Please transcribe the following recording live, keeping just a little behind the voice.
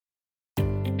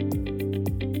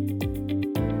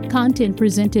Content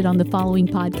presented on the following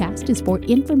podcast is for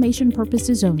information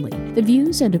purposes only. The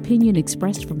views and opinion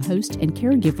expressed from host and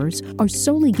caregivers are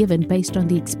solely given based on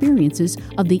the experiences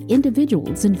of the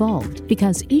individuals involved.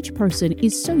 Because each person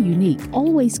is so unique,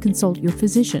 always consult your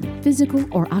physician, physical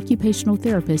or occupational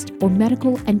therapist, or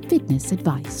medical and fitness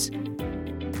advice.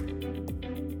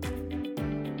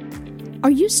 Are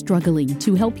you struggling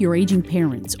to help your aging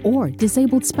parents or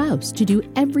disabled spouse to do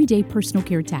everyday personal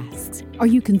care tasks? Are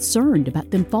you concerned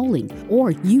about them falling or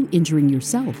you injuring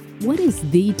yourself? What is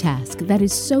the task that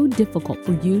is so difficult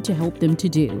for you to help them to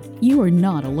do? You are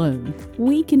not alone.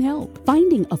 We can help.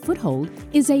 Finding a Foothold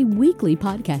is a weekly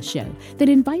podcast show that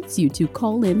invites you to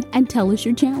call in and tell us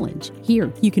your challenge.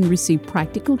 Here, you can receive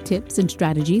practical tips and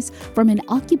strategies from an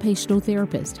occupational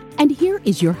therapist. And here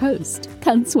is your host,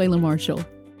 Consuela Marshall.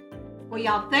 Well,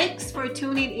 y'all, thanks for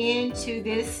tuning in to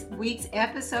this week's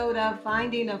episode of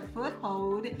Finding a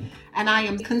Foothold. And I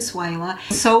am Consuela.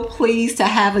 So pleased to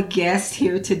have a guest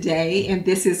here today. And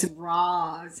this is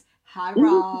Roz. Hi,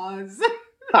 Roz.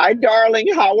 Hi,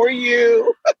 darling. How are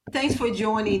you? Thanks for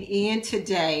joining in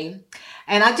today.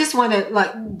 And I just want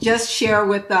to just share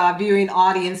with the viewing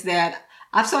audience that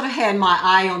I've sort of had my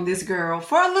eye on this girl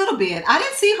for a little bit. I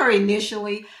didn't see her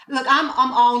initially. Look, I'm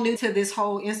all new to this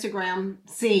whole Instagram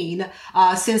scene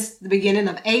since the beginning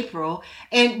of April,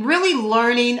 and really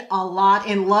learning a lot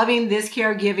and loving this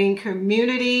caregiving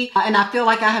community. And I feel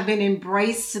like I have been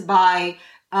embraced by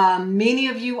many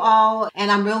of you all, and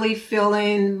I'm really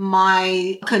feeling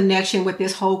my connection with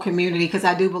this whole community because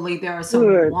I do believe there are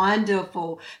some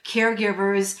wonderful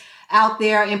caregivers out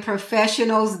there and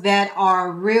professionals that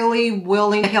are really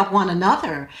willing to help one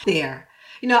another there.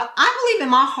 You know, I believe in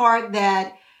my heart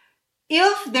that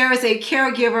if there is a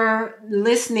caregiver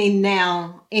listening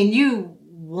now and you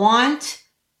want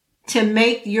to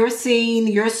make your scene,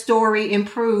 your story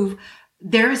improve,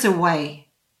 there is a way.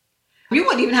 You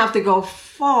wouldn't even have to go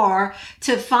far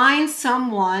to find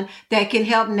someone that can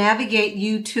help navigate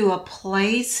you to a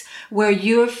place where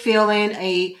you're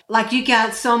feeling like you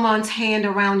got someone's hand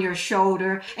around your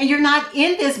shoulder and you're not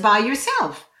in this by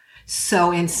yourself.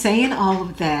 So in saying all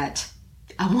of that,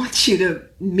 I want you to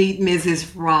meet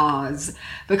Mrs. Roz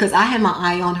because I had my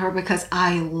eye on her because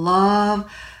I love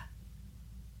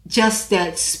just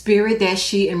that spirit that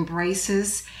she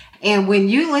embraces. And when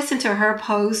you listen to her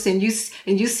posts and you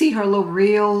see her little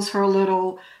reels,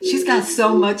 she's got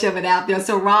so much of it out there.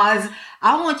 So Roz,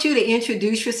 I want you to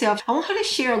introduce yourself. I want her to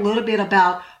share a little bit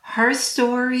about her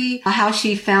story, how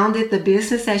she founded the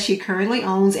business that she currently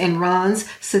owns and runs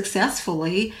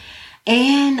successfully.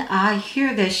 And I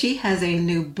hear that she has a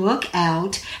new book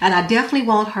out, and I definitely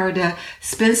want her to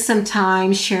spend some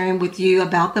time sharing with you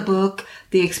about the book,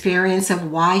 the experience of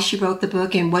why she wrote the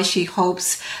book, and what she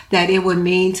hopes that it would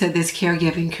mean to this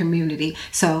caregiving community.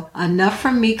 So enough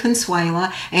from me,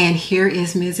 Consuela, and here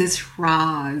is Mrs.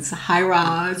 Roz. Hi,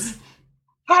 Roz.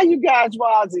 Hi, you guys.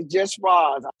 Roz is just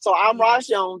Roz. So I'm Roz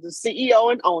Jones, the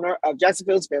CEO and owner of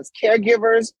Jacksonville's Best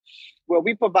Caregivers, where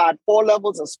we provide 4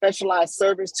 levels of specialized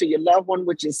service to your loved one,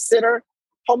 which is sitter,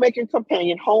 homemaker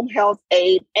companion, home health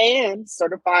aide, and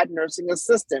certified nursing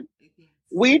assistant.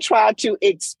 We try to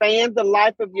expand the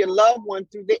life of your loved one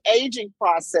through the aging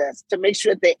process to make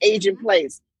sure that they age in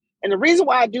place. And the reason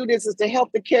why I do this is to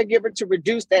help the caregiver to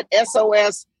reduce that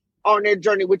SOS on their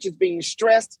journey, which is being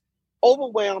stressed,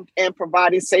 overwhelmed, and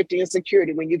providing safety and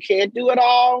security. When you can't do it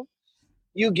all,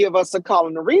 you give us a call.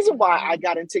 And the reason why I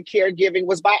got into caregiving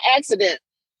was by accident.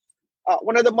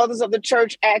 One of the mothers of the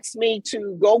church asked me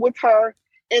to go with her.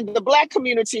 In the Black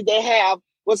community, they have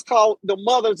what's called the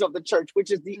mothers of the church,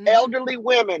 which is the elderly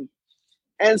women.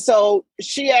 And so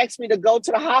she asked me to go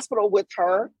to the hospital with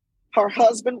her. Her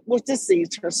husband was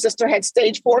deceased. Her sister had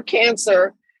stage 4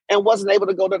 cancer and wasn't able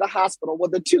to go to the hospital. Well,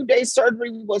 the 2-day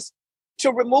surgery was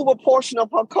to remove a portion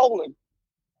of her colon.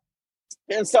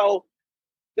 And so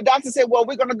the doctor said, well,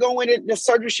 we're going to go in it. The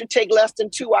surgery should take less than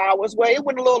 2 hours. Well, it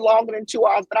went a little longer than 2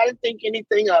 hours, but I didn't think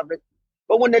anything of it.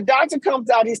 But when the doctor comes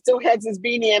out, he still has his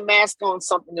beanie and mask on.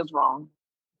 Something is wrong.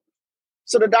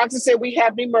 So the doctor said, we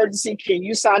have an emergency. Can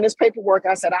you sign this paperwork?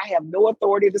 I said, I have no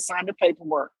authority to sign the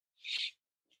paperwork.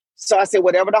 So I said,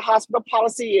 whatever the hospital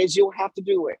policy is, you'll have to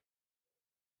do it.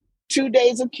 2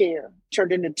 days of care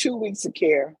turned into 2 weeks of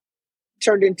care,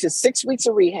 turned into 6 weeks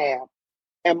of rehab.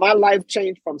 And my life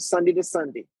changed from Sunday to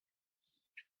Sunday.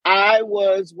 I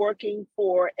was working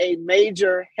for a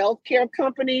major healthcare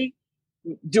company,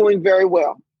 doing very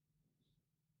well.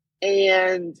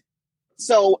 And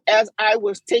so as I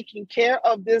was taking care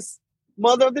of this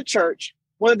mother of the church,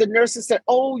 one of the nurses said,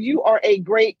 oh, you are a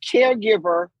great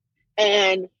caregiver.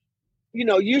 And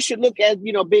you should look at,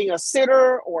 being a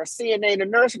sitter or a CNA and a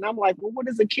nurse. And I'm like, well, what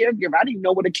is a caregiver? I didn't even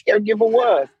know what a caregiver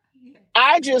was.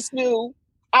 I just knew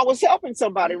I was helping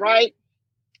somebody, right?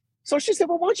 So she said,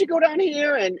 well, why don't you go down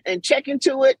here and check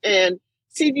into it and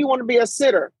see if you want to be a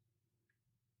sitter.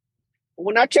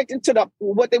 When I checked into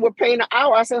what they were paying an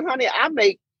hour, I said, honey, I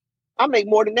make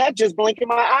more than that just blinking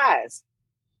my eyes.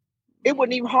 It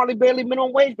wasn't even hardly barely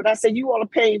minimum wage, but I said, you all are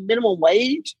paying minimum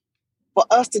wage for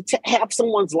us to have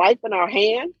someone's life in our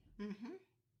hand? Mm-hmm.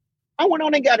 I went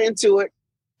on and got into it,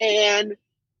 and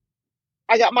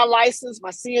I got my license,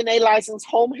 my CNA license,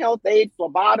 home health aid,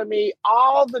 phlebotomy,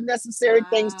 all the necessary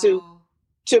things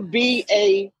to be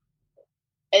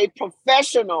a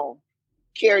professional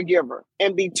caregiver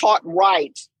and be taught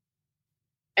right.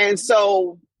 And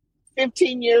so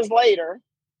 15 years later,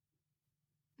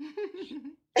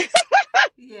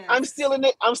 yes. I'm still in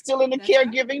the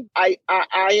caregiving. Right.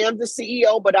 I am the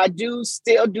CEO, but I do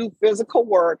still do physical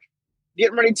work,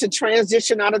 getting ready to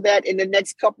transition out of that in the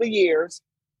next couple of years.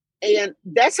 And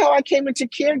that's how I came into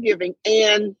caregiving.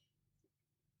 And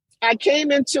I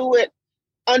came into it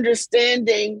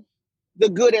understanding the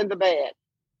good and the bad.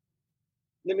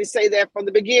 Let me say that from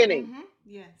the beginning. Mm-hmm.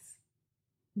 Yes.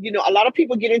 A lot of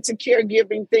people get into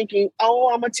caregiving thinking,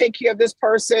 oh, I'm going to take care of this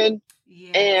person.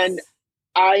 Yes. And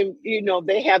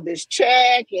they have this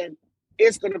check and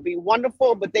it's going to be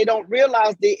wonderful, but they don't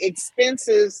realize the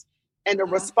expenses and the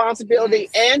responsibility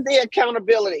and the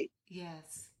accountability.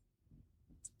 Yes.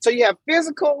 So you have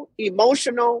physical,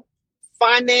 emotional,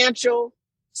 financial,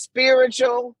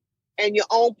 spiritual, and your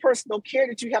own personal care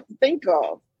that you have to think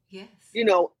of. Yes.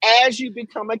 As you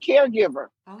become a caregiver.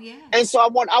 Oh yeah. And so I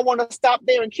want to stop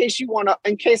there in case you want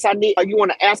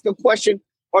to ask a question.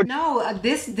 Or no,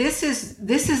 this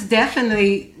is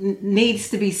definitely needs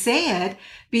to be said,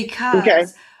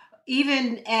 because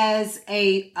even as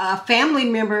a family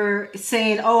member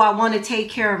saying, oh, I want to take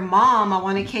care of mom, I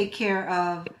want to take care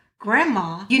of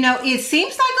grandma, it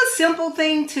seems like a simple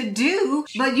thing to do,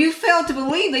 but you fail to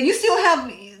believe that you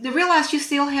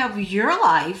still have your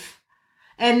life.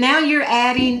 And now you're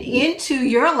adding into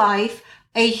your life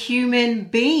a human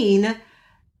being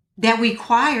that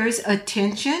requires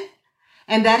attention,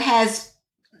 and that has,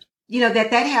 they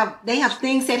have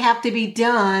things that have to be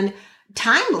done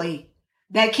timely,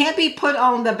 that can't be put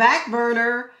on the back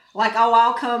burner like, oh,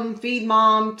 I'll come feed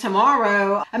mom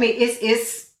tomorrow. I mean,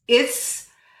 it's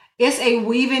a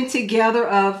weaving together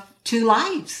of two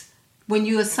lives when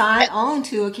you assign on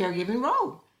to a caregiving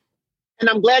role. And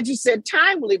I'm glad you said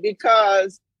timely,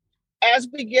 because as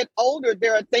we get older,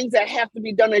 there are things that have to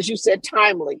be done, as you said,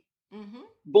 timely. Mm-hmm.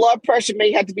 Blood pressure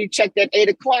may have to be checked at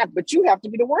 8:00, but you have to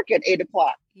be to work at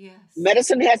 8:00. Yes.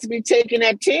 Medicine has to be taken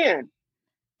at 10,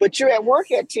 but you're at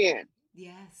work at 10.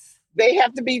 Yes. They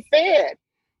have to be fed,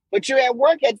 but you're at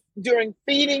work during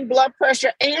feeding, blood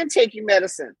pressure, and taking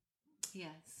medicine.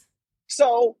 Yes.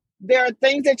 So there are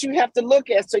things that you have to look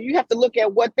at. So you have to look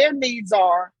at what their needs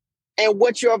are and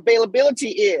what your availability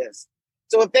is.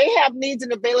 So if they have needs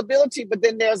and availability, but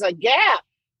then there's a gap,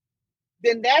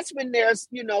 then that's when there's,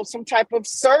 some type of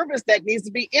service that needs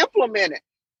to be implemented.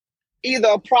 Either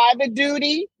a private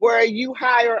duty where you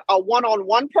hire a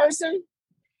one-on-one person,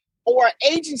 or an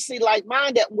agency like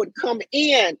mine that would come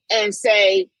in and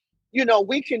say,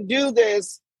 we can do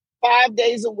this 5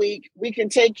 days a week. We can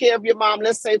take care of your mom,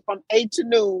 let's say from 8 to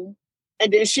noon.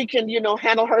 And then she can,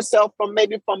 handle herself from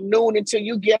noon until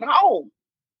you get home.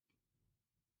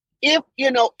 If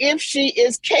she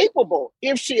is capable.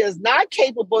 If she is not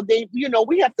capable, then,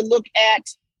 we have to look at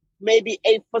maybe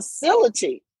a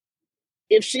facility.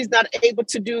 If she's not able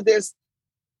to do this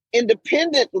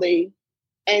independently,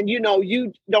 and,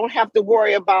 you don't have to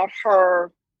worry about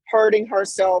her hurting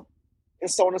herself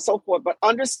and so on and so forth. But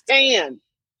understand,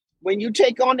 when you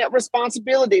take on that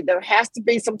responsibility, there has to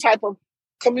be some type of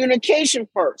communication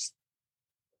first.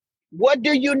 What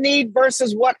do you need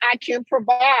versus what I can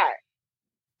provide?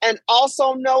 And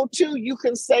also know, too, you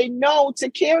can say no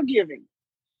to caregiving.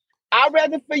 I'd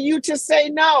rather for you to say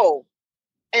no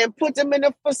and put them in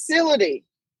a facility.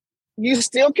 You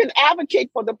still can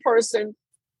advocate for the person,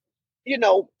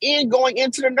 in going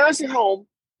into the nursing home,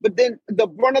 but then the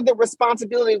brunt of the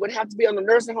responsibility would have to be on the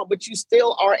nursing home, but you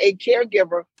still are a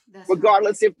caregiver,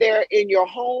 regardless if they're in your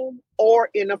home or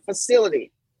in a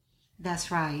facility.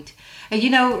 That's right. And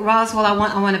Roswell, I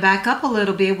want to back up a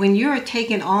little bit. When you're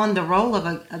taking on the role of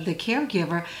the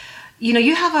caregiver,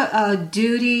 you have a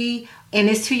duty, and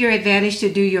it's to your advantage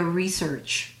to do your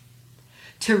research,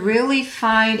 to really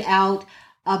find out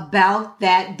about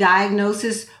that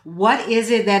diagnosis. What is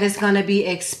it that is going to be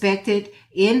expected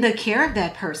in the care of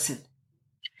that person?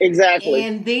 Exactly.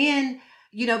 And then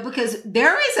because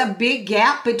there is a big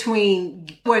gap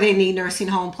between where they need nursing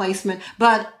home placement,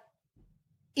 but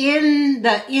in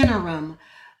the interim,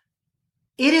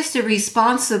 it is the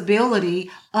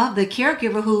responsibility of the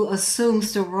caregiver who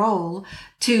assumes the role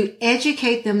to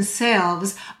educate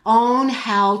themselves on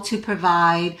how to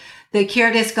provide the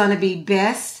care that's going to be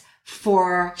best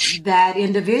for that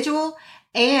individual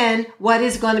and what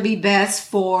is going to be best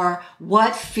for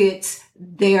what fits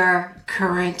their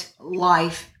current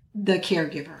life, the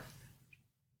caregiver.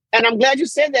 And I'm glad you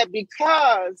said that,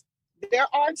 because there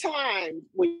are times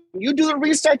when you do the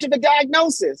research and the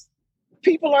diagnosis,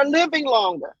 people are living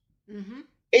longer. Mm-hmm.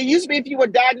 It used to be if you were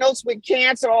diagnosed with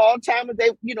cancer or Alzheimer's,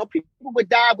 people would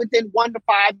die within 1 to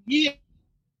 5 years.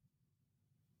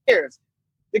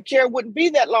 The care wouldn't be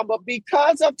that long, but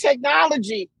because of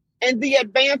technology and the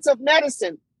advance of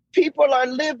medicine, people are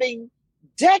living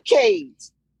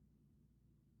decades.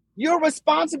 Your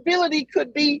responsibility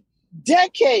could be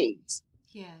decades.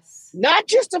 Yes. Not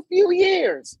just a few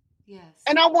years. Yes.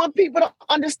 And I want people to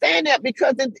understand that,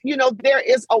 because, there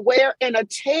is a wear and a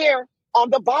tear on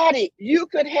the body. You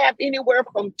could have anywhere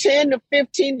from 10 to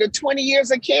 15 to 20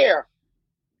 years of care.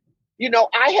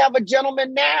 I have a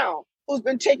gentleman now who's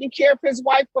been taking care of his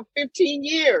wife for 15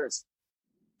 years.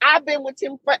 I've been with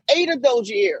him for 8 of those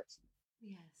years.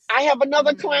 Yes. I have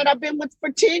another client I've been with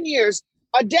for 10 years,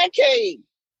 a decade.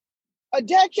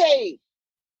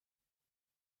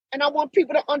 And I want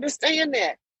people to understand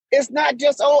that. It's not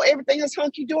just, everything is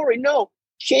hunky-dory. No.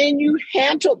 Can you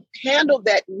handle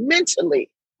that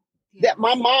mentally? Yes. That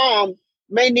my mom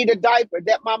may need a diaper,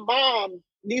 that my mom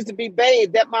needs to be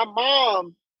bathed, that my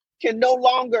mom can no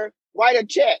longer write a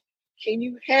check. Can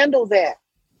you handle that?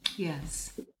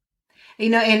 Yes.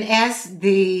 And as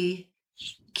the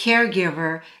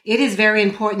caregiver, it is very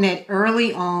important that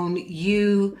early on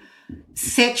you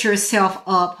set yourself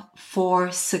up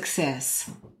for success.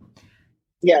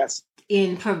 Yes.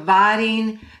 In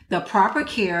providing the proper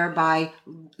care by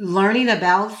learning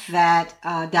about that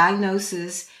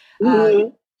diagnosis,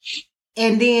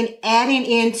 and then adding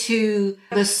into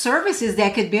the services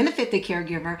that could benefit the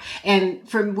caregiver. And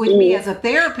with me as a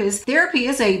therapist, therapy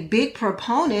is a big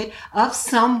proponent of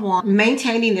someone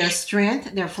maintaining their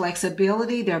strength, their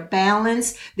flexibility, their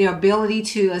balance, their ability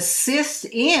to assist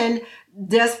in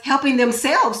just helping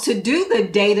themselves to do the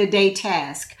day-to-day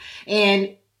task.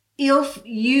 And if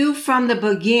you from the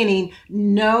beginning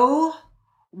know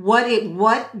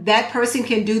what that person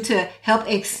can do to help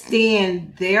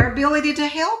extend their ability to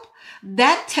help,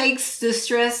 that takes the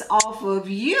stress off of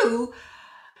you,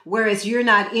 whereas you're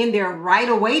not in there right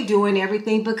away doing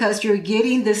everything, because you're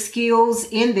getting the skills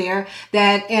in there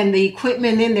and the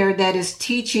equipment in there that is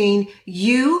teaching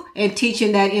you and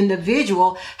teaching that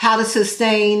individual how to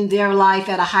sustain their life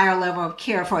at a higher level of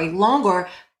care for a longer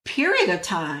period of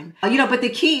time. But the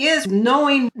key is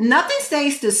knowing nothing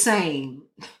stays the same.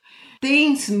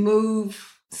 Things move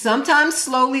sometimes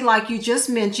slowly, like you just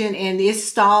mentioned, and it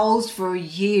stalls for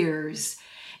years.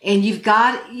 And you've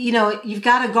got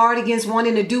to guard against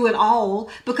wanting to do it all,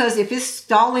 because if it's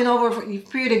stalling over a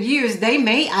period of years, they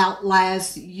may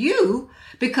outlast you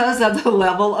because of the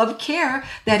level of care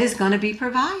that is going to be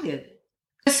provided.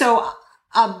 So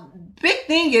a big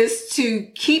thing is to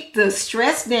keep the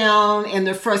stress down and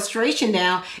the frustration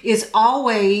down is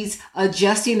always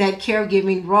adjusting that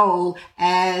caregiving role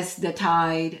as the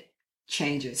tide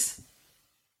changes.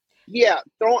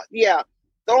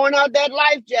 Throwing out that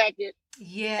life jacket.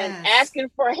 Yes. And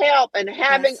asking for help and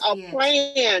having a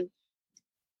plan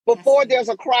before there's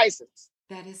a crisis.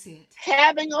 That is it.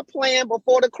 Having a plan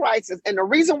before the crisis. And the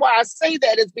reason why I say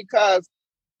that is because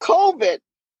COVID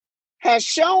has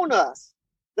shown us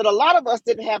that a lot of us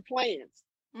didn't have plans.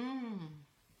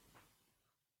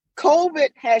 COVID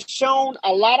has shown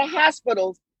a lot of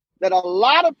hospitals that a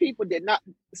lot of people did not.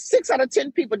 6 out of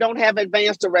 10 people don't have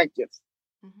advance directives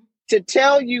to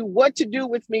tell you what to do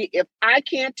with me if I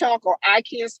can't talk or I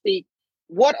can't speak.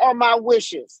 What are my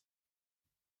wishes?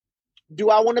 Do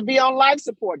I want to be on life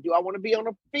support? Do I want to be on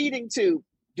a feeding tube?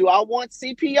 Do I want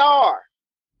CPR?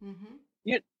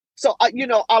 So,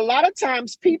 a lot of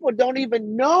times people don't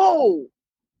even know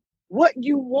what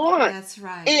you want. That's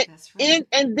right.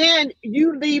 And then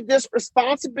you leave this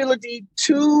responsibility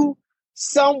to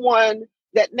someone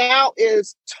that now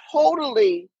is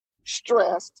totally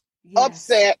stressed,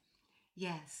 upset.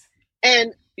 Yes.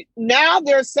 And now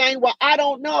they're saying, well, I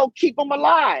don't know, keep them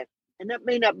alive. And that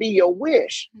may not be your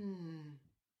wish.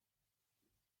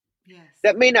 Yes.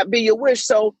 That may not be your wish.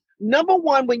 So, number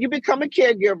one, when you become a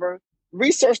caregiver,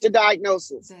 research the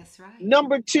diagnosis. That's right.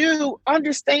 Number 2,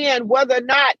 understand whether or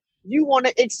not you want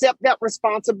to accept that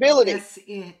responsibility. That's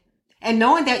it. and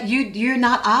knowing that you're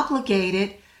not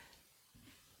obligated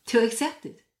to accept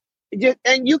it.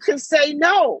 And you can say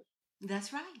no.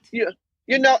 That's right.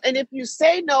 You know, and if you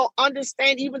say no,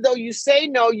 understand, even though you say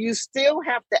no, you still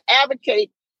have to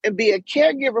advocate and be a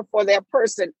caregiver for that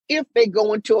person if they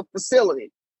go into a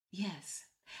facility. Yes.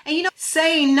 And you know,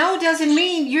 saying no doesn't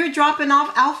mean you're dropping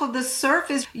off of the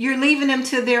surface. You're leaving them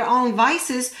to their own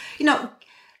vices. You know,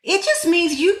 it just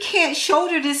means you can't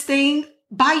shoulder this thing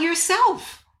by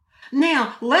yourself.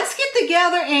 Now, let's get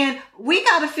together and we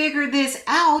got to figure this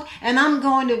out. And I'm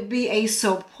going to be a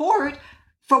support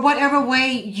for whatever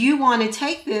way you want to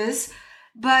take this.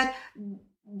 But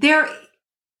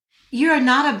you're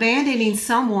not abandoning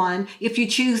someone if you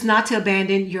choose not to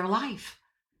abandon your life.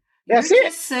 You're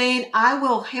just saying, I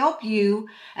will help you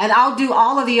and I'll do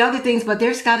all of the other things, but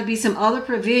there's got to be some other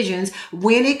provisions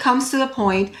when it comes to the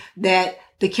point that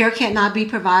the care cannot be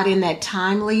provided in that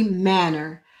timely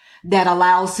manner that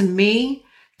allows me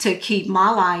to keep my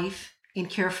life and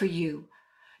care for you.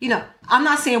 You know, I'm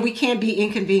not saying we can't be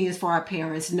inconvenienced for our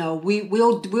parents. No,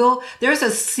 we'll, there's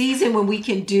a season when we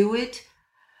can do it,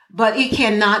 but it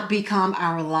cannot become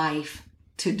our life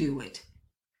to do it.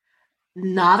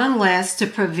 Not unless the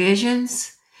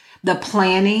provisions, the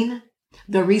planning,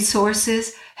 the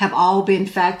resources have all been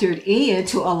factored in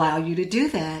to allow you to do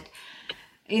that.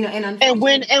 You know, and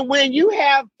when you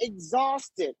have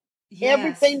exhausted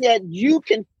everything that you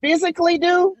can physically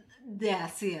do,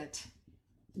 that's it.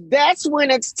 That's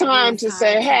when it's time to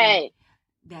say, hey,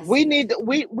 we need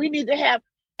to have,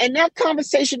 and that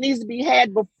conversation needs to be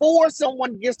had before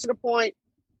someone gets to the point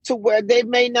to where they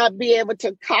may not be able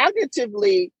to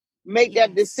cognitively make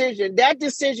that decision. That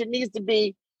decision needs to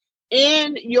be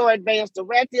in your advance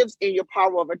directives, in your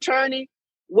power of attorney,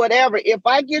 whatever. If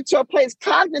I get to a place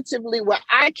cognitively where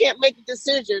I can't make a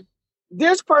decision,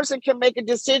 this person can make a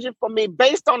decision for me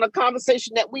based on the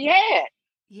conversation that we had.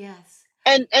 Yes.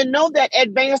 And know that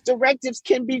advance directives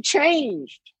can be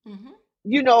changed. Mm-hmm.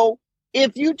 You know,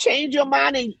 if you change your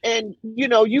mind and you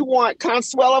know, you want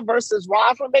Consuela versus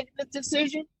Rosalind making the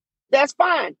decision, that's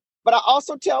fine. But I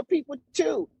also tell people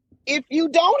too, if you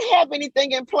don't have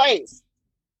anything in place,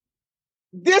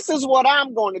 this is what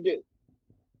I'm going to do.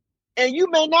 And you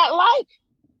may not like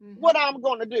what I'm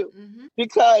going to do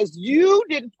because you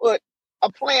didn't put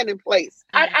a plan in place.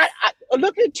 Yes. I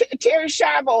look at Terry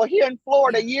Schiavo here in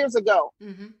Florida years ago.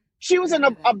 Mm-hmm. She was in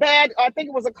a bad, I think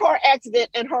it was a car accident,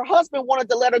 and her husband wanted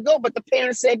to let her go, but the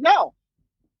parents said no.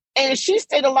 And she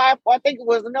stayed alive for, I think it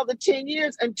was another 10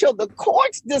 years until the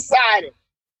courts decided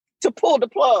to pull the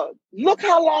plug. Look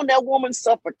how long that woman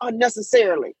suffered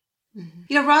unnecessarily. Mm-hmm.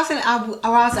 You know,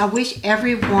 Roz, I wish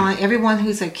everyone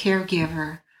who's a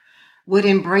caregiver would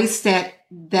embrace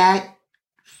that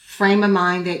frame of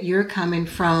mind that you're coming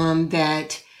from,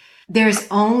 that there's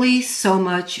only so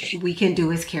much we can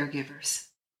do as caregivers.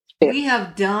 Yeah. We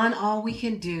have done all we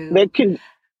can do.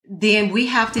 Then we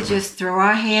have to just throw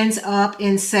our hands up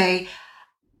and say,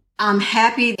 I'm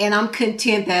happy and I'm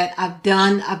content that I've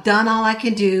done all I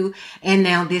can do. And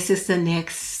now this is the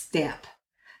next step.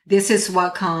 This is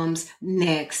what comes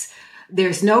next.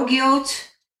 There's no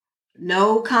guilt,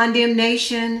 no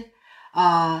condemnation.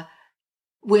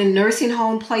 When nursing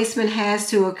home placement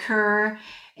has to occur,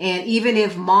 and even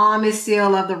if mom is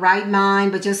still of the right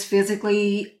mind, but just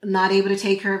physically not able to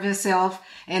take care of herself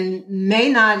and may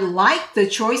not like the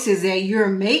choices that you're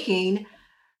making,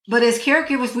 but as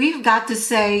caregivers, we've got to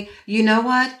say, you know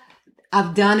what?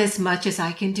 I've done as much as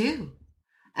I can do.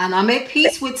 And I'm at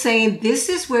peace with saying this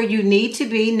is where you need to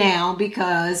be now,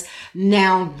 because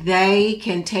now they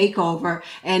can take over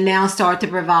and now start to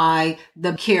provide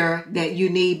the care that you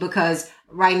need, because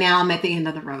right now I'm at the end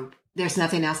of the road. There's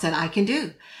nothing else that I can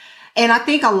do. And I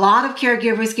think a lot of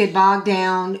caregivers get bogged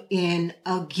down in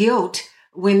a guilt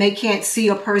when they can't see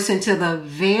a person to the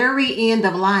very end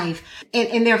of life.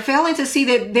 And they're failing to see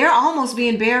that they're almost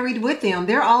being buried with them.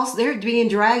 They're being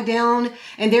dragged down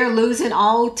and they're losing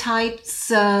all types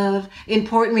of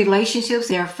important relationships,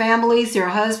 their families, their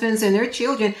husbands, and their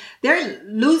children. They're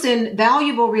losing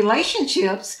valuable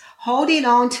relationships, holding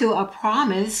on to a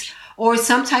promise or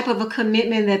some type of a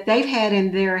commitment that they've had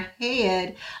in their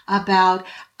head about,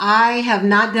 I have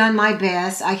not done my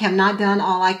best. I have not done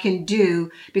all I can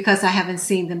do because I haven't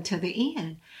seen them to the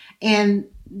end. And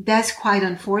that's quite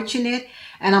unfortunate.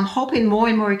 And I'm hoping more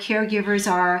and more caregivers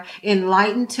are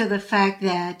enlightened to the fact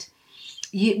that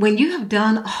when you have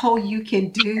done all you can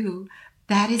do,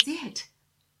 that is it.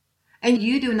 And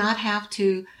you do not have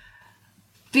to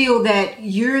feel that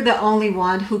you're the only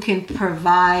one who can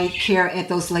provide care at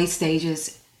those late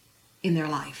stages in their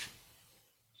life.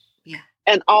 Yeah.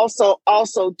 And also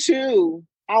too,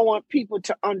 I want people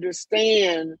to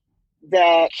understand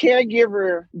that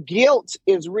caregiver guilt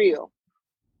is real.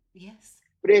 Yes.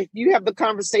 But if you have the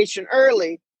conversation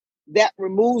early, that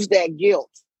removes that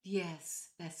guilt. Yes,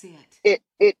 that's it.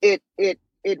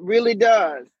 It really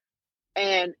does.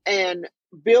 And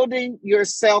building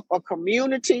yourself a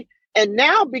community. And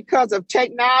now because of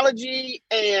technology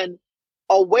and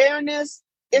awareness,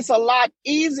 it's a lot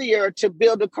easier to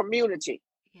build a community.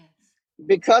 Yes.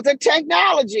 Because of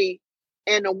technology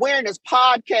and awareness,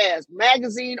 podcasts,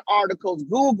 magazine articles,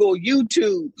 Google,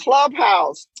 YouTube,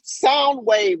 Clubhouse,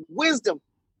 Soundwave, Wisdom,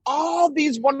 all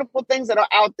these wonderful things that are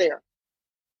out there.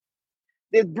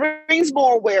 It brings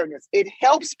more awareness. It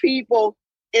helps people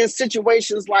in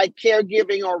situations like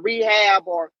caregiving or rehab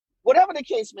or whatever the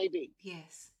case may be.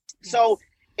 Yes. So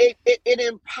it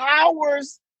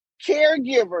empowers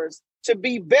caregivers to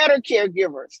be better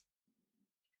caregivers,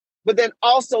 but then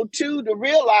also too to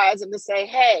realize and to say,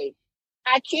 hey,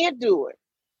 I can't do it.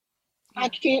 Yeah. I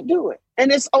can't do it.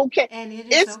 And it's okay. And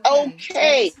it's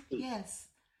okay. Yes.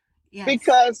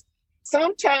 Because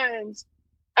sometimes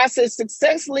I said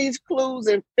success leaves clues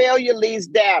and failure leaves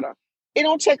data. It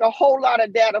don't take a whole lot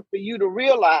of data for you to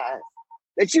realize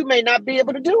that you may not be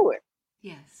able to do it.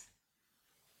 Yes.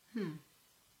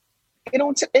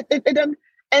 It doesn't,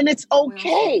 and it's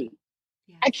okay. Well,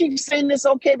 yes. I keep saying this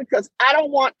okay because I don't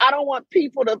want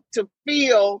people to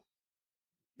feel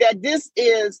that this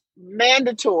is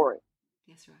mandatory.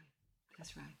 That's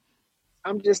right.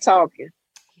 I'm just talking.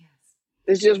 Yes.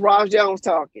 It's just Ross Jones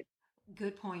talking.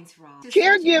 Good points, Ross.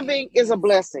 Caregiving is a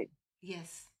blessing.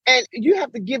 Yes. And you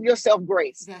have to give yourself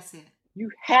grace. That's it.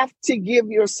 You have to give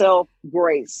yourself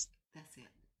grace. That's it.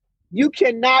 You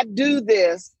cannot do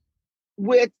this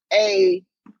with a,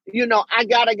 I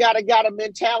gotta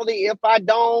mentality. If I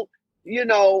don't,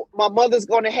 my mother's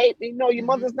going to hate me. No, your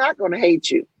mother's not going to hate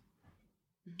you.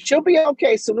 She'll be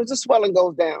okay as soon as the swelling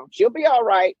goes down. She'll be all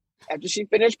right. After she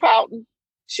finished pouting,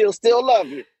 she'll still love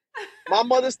you. My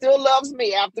mother still loves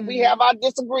me after we have our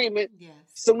disagreement. Yes.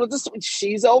 Soon as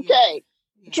she's okay.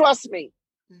 Yes. Trust me.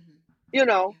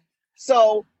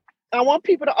 So I want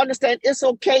people to understand it's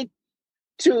okay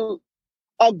to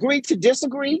agree to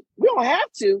disagree. We don't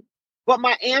have to, but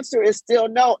my answer is still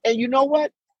no. And you know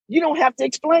what? You don't have to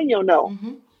explain your no.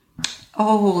 Mm-hmm.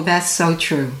 Oh, that's so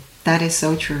true. That is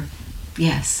so true.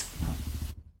 Yes.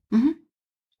 Mm-hmm.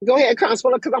 Go ahead,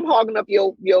 Consuela, because I'm hogging up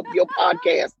your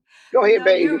podcast. Go ahead,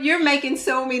 baby. You're making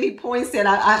so many points that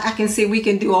I can see we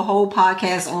can do a whole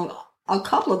podcast on a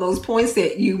couple of those points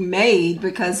that you made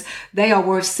because they are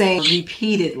worth saying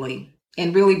repeatedly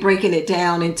and really breaking it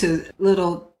down into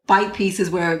little bite pieces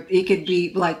where it could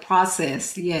be like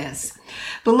processed. Yes.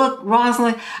 But look,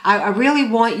 Rosalind, I really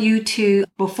want you to,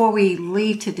 before we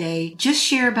leave today, just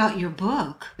share about your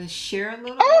book. Share a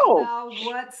little bit about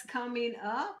what's coming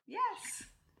up. Yes.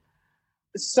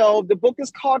 So the book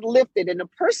is called Lifted. And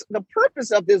the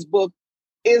purpose of this book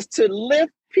is to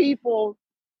lift people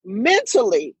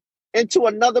mentally into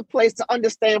another place to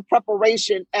understand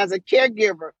preparation as a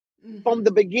caregiver from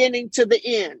the beginning to the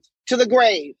end, to the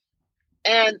grave.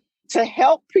 And to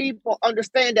help people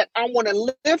understand that I want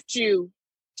to lift you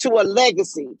to a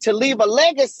legacy, to leave a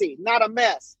legacy, not a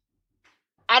mess.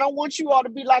 I don't want you all to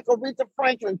be like Aretha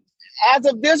Franklin. As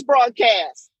of this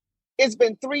broadcast, it's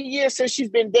been 3 years since she's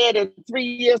been dead and 3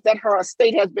 years that her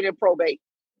estate has been in probate.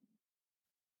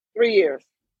 3 years.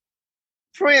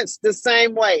 Prince, the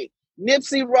same way.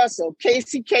 Nipsey Russell,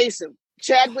 Casey Kasem,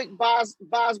 Chadwick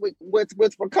Boswick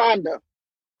with Wakanda.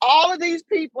 All of these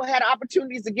people had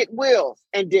opportunities to get wills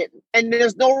and didn't. And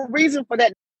there's no reason for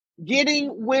that.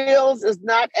 Getting wills is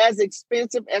not as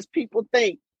expensive as people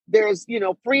think. There's,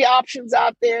 free options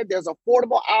out there. There's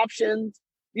affordable options.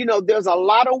 There's a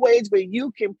lot of ways where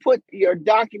you can put your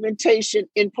documentation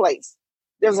in place.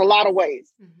 There's a lot of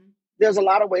ways. Mm-hmm. There's a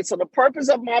lot of ways. So the purpose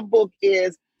of my book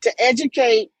is to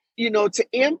educate, to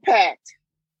impact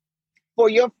for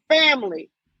your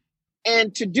family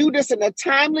and to do this in a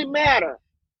timely manner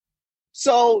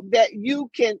so that you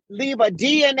can leave a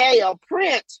DNA, a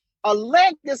print, a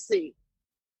legacy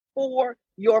for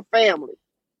your family.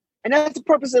 And that's the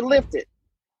purpose of Lifted.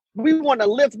 We want to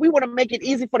lift. We want to make it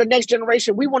easy for the next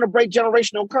generation. We want to break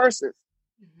generational curses.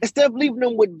 Mm-hmm. Instead of leaving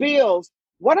them with bills,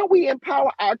 why don't we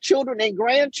empower our children and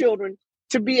grandchildren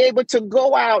to be able to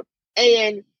go out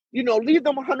and, leave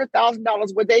them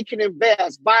 $100,000 where they can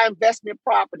invest, buy investment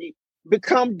property,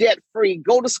 become debt-free,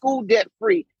 go to school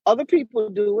debt-free. Other people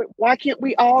do it. Why can't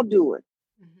we all do it?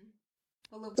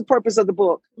 Mm-hmm. That's the purpose of the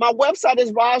book. My website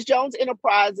is Roz Jones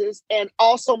Enterprises, and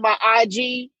also my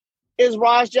IG is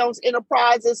Roz Jones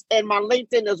Enterprises, and my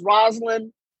LinkedIn is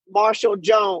Rosalind Marshall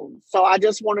Jones. So I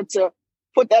just wanted to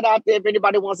put that out there if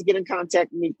anybody wants to get in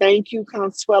contact with me. Thank you,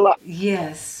 Consuela.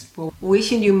 Yes. Well,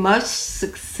 wishing you much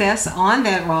success on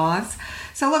that, Roz.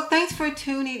 So look, thanks for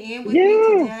tuning in with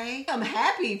me today. I'm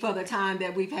happy for the time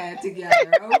that we've had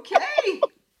together. Okay.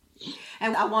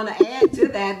 And I want to add to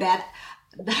that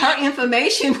her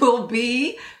information will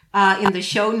be in the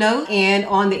show notes and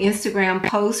on the Instagram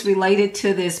post related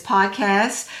to this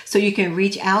podcast. So you can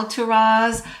reach out to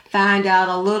Roz, find out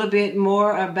a little bit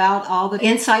more about all the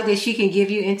insight that she can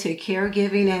give you into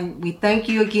caregiving. And we thank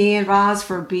you again, Roz,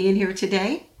 for being here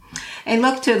today. And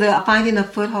look, to the Finding a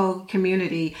Foothold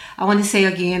community, I want to say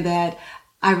again that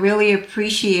I really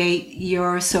appreciate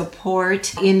your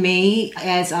support in me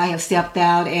as I have stepped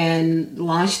out and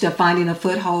launched the Finding a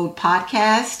Foothold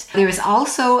podcast. There is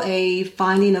also a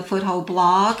Finding a Foothold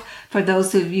blog for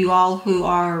those of you all who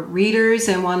are readers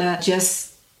and want to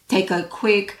just take a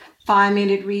quick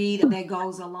 5-minute read that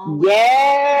goes along with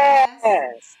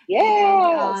Yes.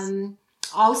 And,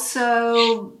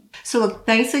 so look,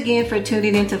 thanks again for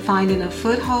tuning in to Finding a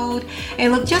Foothold.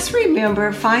 And look, just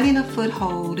remember, Finding a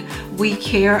Foothold, we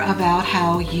care about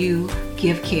how you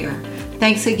give care.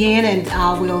 Thanks again, and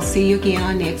I will see you again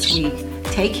on next week.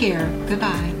 Take care.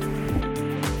 Goodbye.